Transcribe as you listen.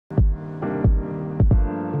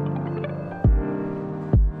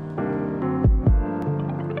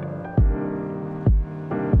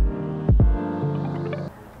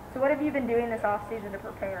doing this off season to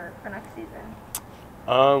prepare for next season?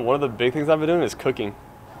 One of the big things I've been doing is cooking,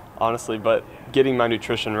 honestly, but getting my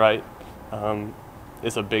nutrition right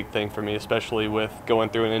is a big thing for me, especially with going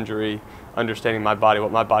through an injury, understanding my body,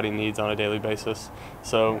 what my body needs on a daily basis.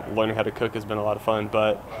 So learning how to cook has been a lot of fun,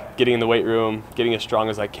 but getting in the weight room, getting as strong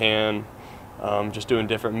as I can, just doing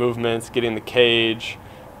different movements, getting in the cage,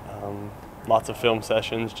 lots of film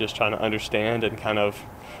sessions, just trying to understand and kind of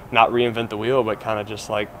not reinvent the wheel, but kind of just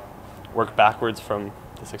like work backwards from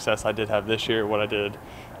the success I did have this year, what I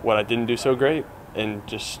didn't do so great, and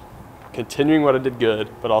just continuing what I did good,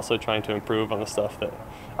 but also trying to improve on the stuff that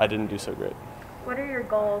I didn't do so great. What are your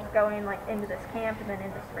goals going into this camp and then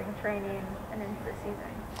into spring training and into the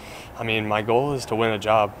season? I mean, my goal is to win a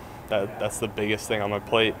job. That's the biggest thing on my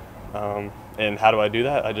plate. And how do I do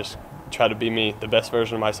that? I just try to be me, the best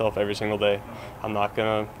version of myself every single day. I'm not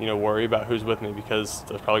gonna, worry about who's with me because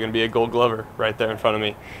there's probably gonna be a Gold Glover right there in front of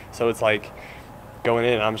me. So it's like going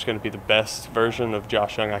in, I'm just gonna be the best version of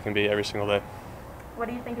Josh Jung I can be every single day. What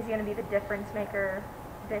do you think is going to be the difference maker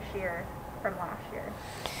this year from last year?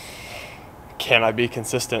 Can I be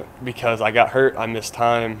consistent? Because I got hurt, I missed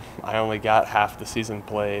time, I only got half the season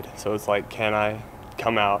played. So it's like, can I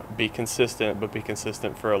come out, be consistent, but be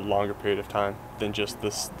consistent for a longer period of time than just the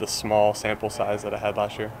small sample size that I had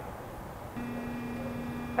last year?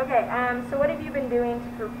 Okay, so what have you been doing to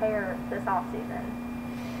prepare this off season?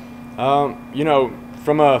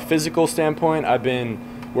 From a physical standpoint, I've been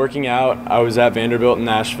working out. I was at Vanderbilt in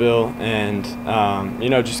Nashville, and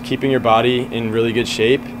just keeping your body in really good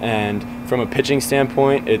shape. And from a pitching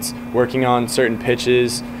standpoint, it's working on certain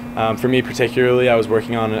pitches. For me particularly, I was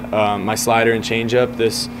working on my slider and changeup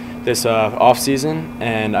this off season,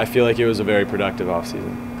 and I feel like it was a very productive off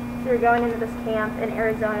season. So you're going into this camp in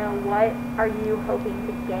Arizona. What are you hoping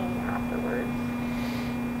to gain afterwards?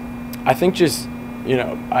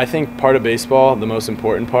 I think part of baseball, the most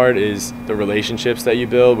important part, is the relationships that you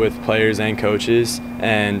build with players and coaches.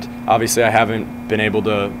 And obviously I haven't been able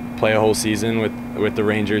to play a whole season with the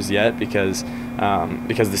Rangers yet because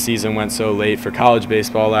the season went so late for college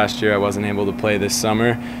baseball last year. I wasn't able to play this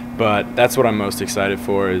summer. But that's what I'm most excited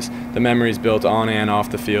for, is the memories built on and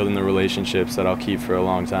off the field and the relationships that I'll keep for a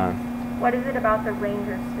long time. What is it about the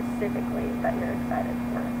Rangers specifically that you're excited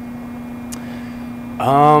for?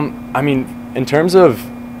 In terms of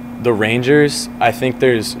the Rangers, I think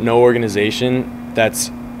there's no organization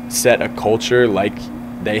that's set a culture like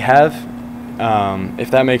they have,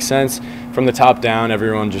 if that makes sense. From the top down,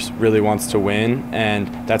 everyone just really wants to win, and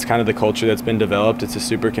that's kind of the culture that's been developed. It's a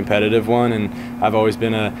super competitive one, and I've always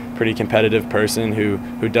been a pretty competitive person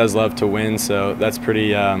who does love to win, so that's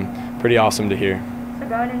pretty awesome to hear. So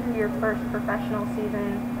going into your first professional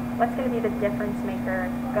season, what's going to be the difference maker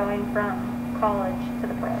going from college to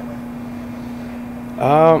the pros?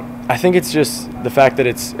 I think it's just the fact that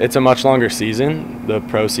it's a much longer season, the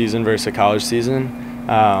pro season versus a college season.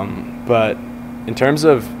 But in terms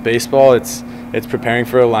of baseball, it's preparing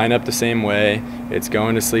for a lineup the same way. It's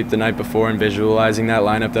going to sleep the night before and visualizing that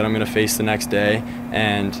lineup that I'm going to face the next day,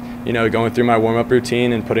 and going through my warm-up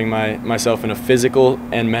routine and putting myself in a physical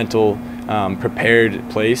and mental prepared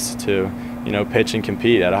place to pitch and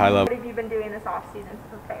compete at a high level. What have you been doing this off season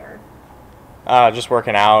to prepare? Just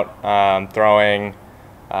working out, throwing,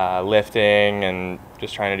 lifting, and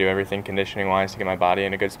just trying to do everything conditioning-wise to get my body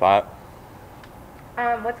in a good spot.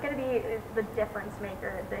 What's going to be the difference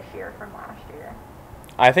maker this year from last year?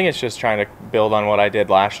 I think it's just trying to build on what I did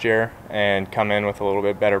last year and come in with a little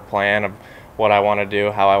bit better plan of what I want to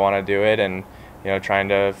do, how I want to do it, and trying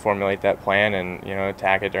to formulate that plan and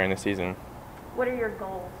attack it during the season. What are your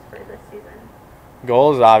goals for this season?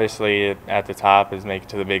 Goals, obviously, at the top is make it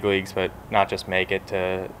to the big leagues, but not just make it,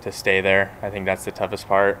 to stay there. I think that's the toughest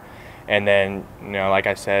part. And then, like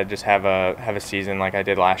I said, just have a season like I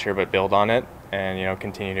did last year, but build on it and,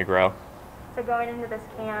 continue to grow. So going into this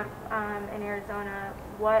camp in Arizona,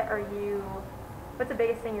 what's the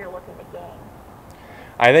biggest thing you're looking to gain?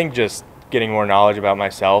 I think just getting more knowledge about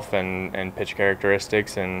myself and pitch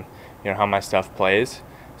characteristics and, how my stuff plays.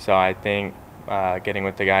 So I think getting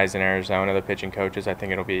with the guys in Arizona, the pitching coaches, I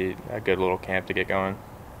think it'll be a good little camp to get going.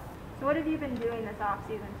 So what have you been doing this off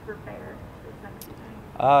season to prepare this next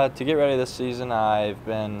season? To get ready this season, I've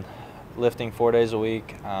been lifting 4 days a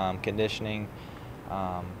week, conditioning,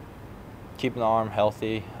 keeping the arm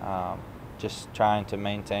healthy, just trying to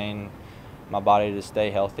maintain my body to stay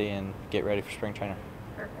healthy and get ready for spring training.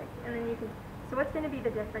 Perfect. And then so what's going to be the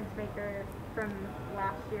difference maker from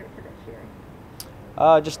last year to this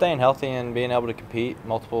year? Just staying healthy and being able to compete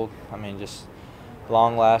just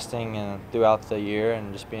long-lasting and throughout the year,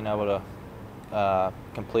 and just being able to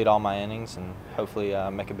complete all my innings and hopefully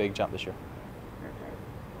make a big jump this year.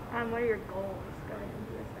 Perfect. What are your goals going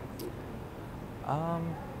into this next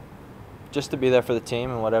season? Just to be there for the team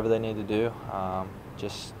and whatever they need to do.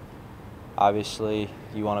 Just obviously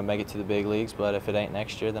you want to make it to the big leagues, but if it ain't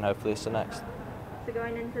next year, then hopefully it's the next. So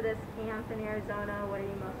going into this camp in Arizona, what are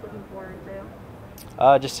you most looking forward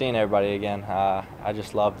to? Just seeing everybody again. I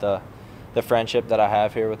just love the friendship that I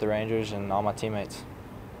have here with the Rangers and all my teammates.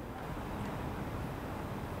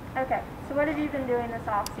 Okay, so what have you been doing this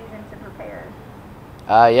off season to prepare?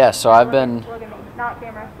 Yeah, so I've been. Look at me, not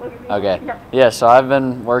camera. Look at me. Okay. Yeah, so I've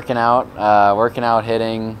been working out,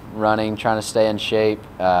 hitting, running, trying to stay in shape.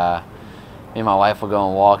 Me and my wife will go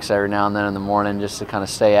on walks every now and then in the morning just to kind of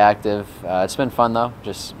stay active. It's been fun though,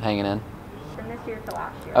 just hanging in. From this year to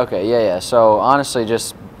last year. Okay, yeah. So honestly,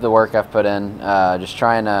 just the work I've put in, just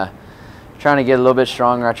trying to get a little bit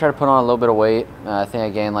stronger. I try to put on a little bit of weight. I think I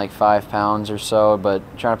gained like 5 pounds or so, but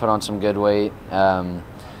trying to put on some good weight.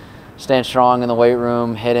 Staying strong in the weight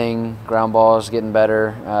room, hitting, ground balls, getting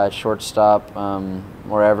better, shortstop,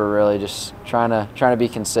 wherever really. Just trying to be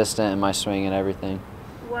consistent in my swing and everything.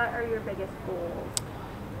 What are your biggest goals?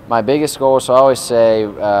 My biggest goal, so I always say,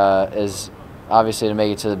 is obviously to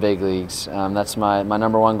make it to the big leagues. That's my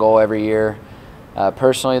number one goal every year.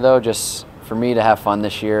 Personally, though, just for me to have fun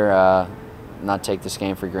this year, not take this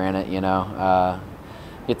game for granted, you know.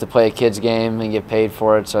 Get to play a kid's game and get paid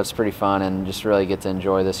for it, so it's pretty fun, and just really get to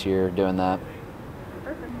enjoy this year doing that.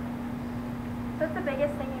 Perfect. So what's the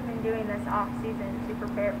biggest thing you've been doing this off season to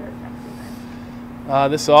prepare for this next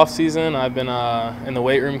season? This off season, I've been in the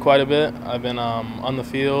weight room quite a bit. I've been on the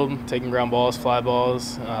field, taking ground balls, fly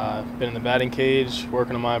balls. Been in the batting cage,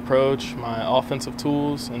 working on my approach, my offensive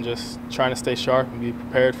tools, and just trying to stay sharp and be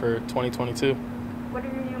prepared for 2022. What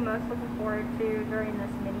are you most looking forward to during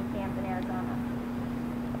this mini camp in Arizona?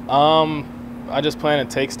 I just plan to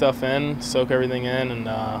take stuff in, soak everything in,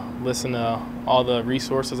 and listen to all the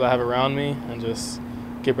resources I have around me, and just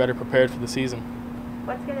get better prepared for the season.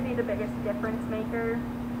 What's going to be the biggest difference maker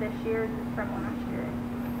this year from last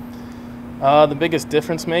year? The biggest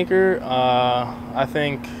difference maker, I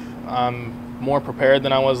think I'm more prepared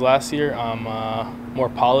than I was last year. I'm more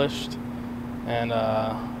polished, and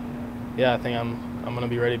yeah, I think I'm going to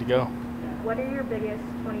be ready to go. What are your biggest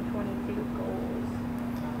 2022 goals?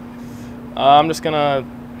 I'm just going to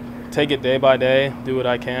take it day by day, do what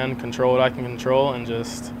I can, control what I can control, and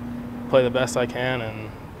just play the best I can and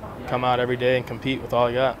come out every day and compete with all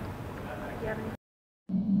I got.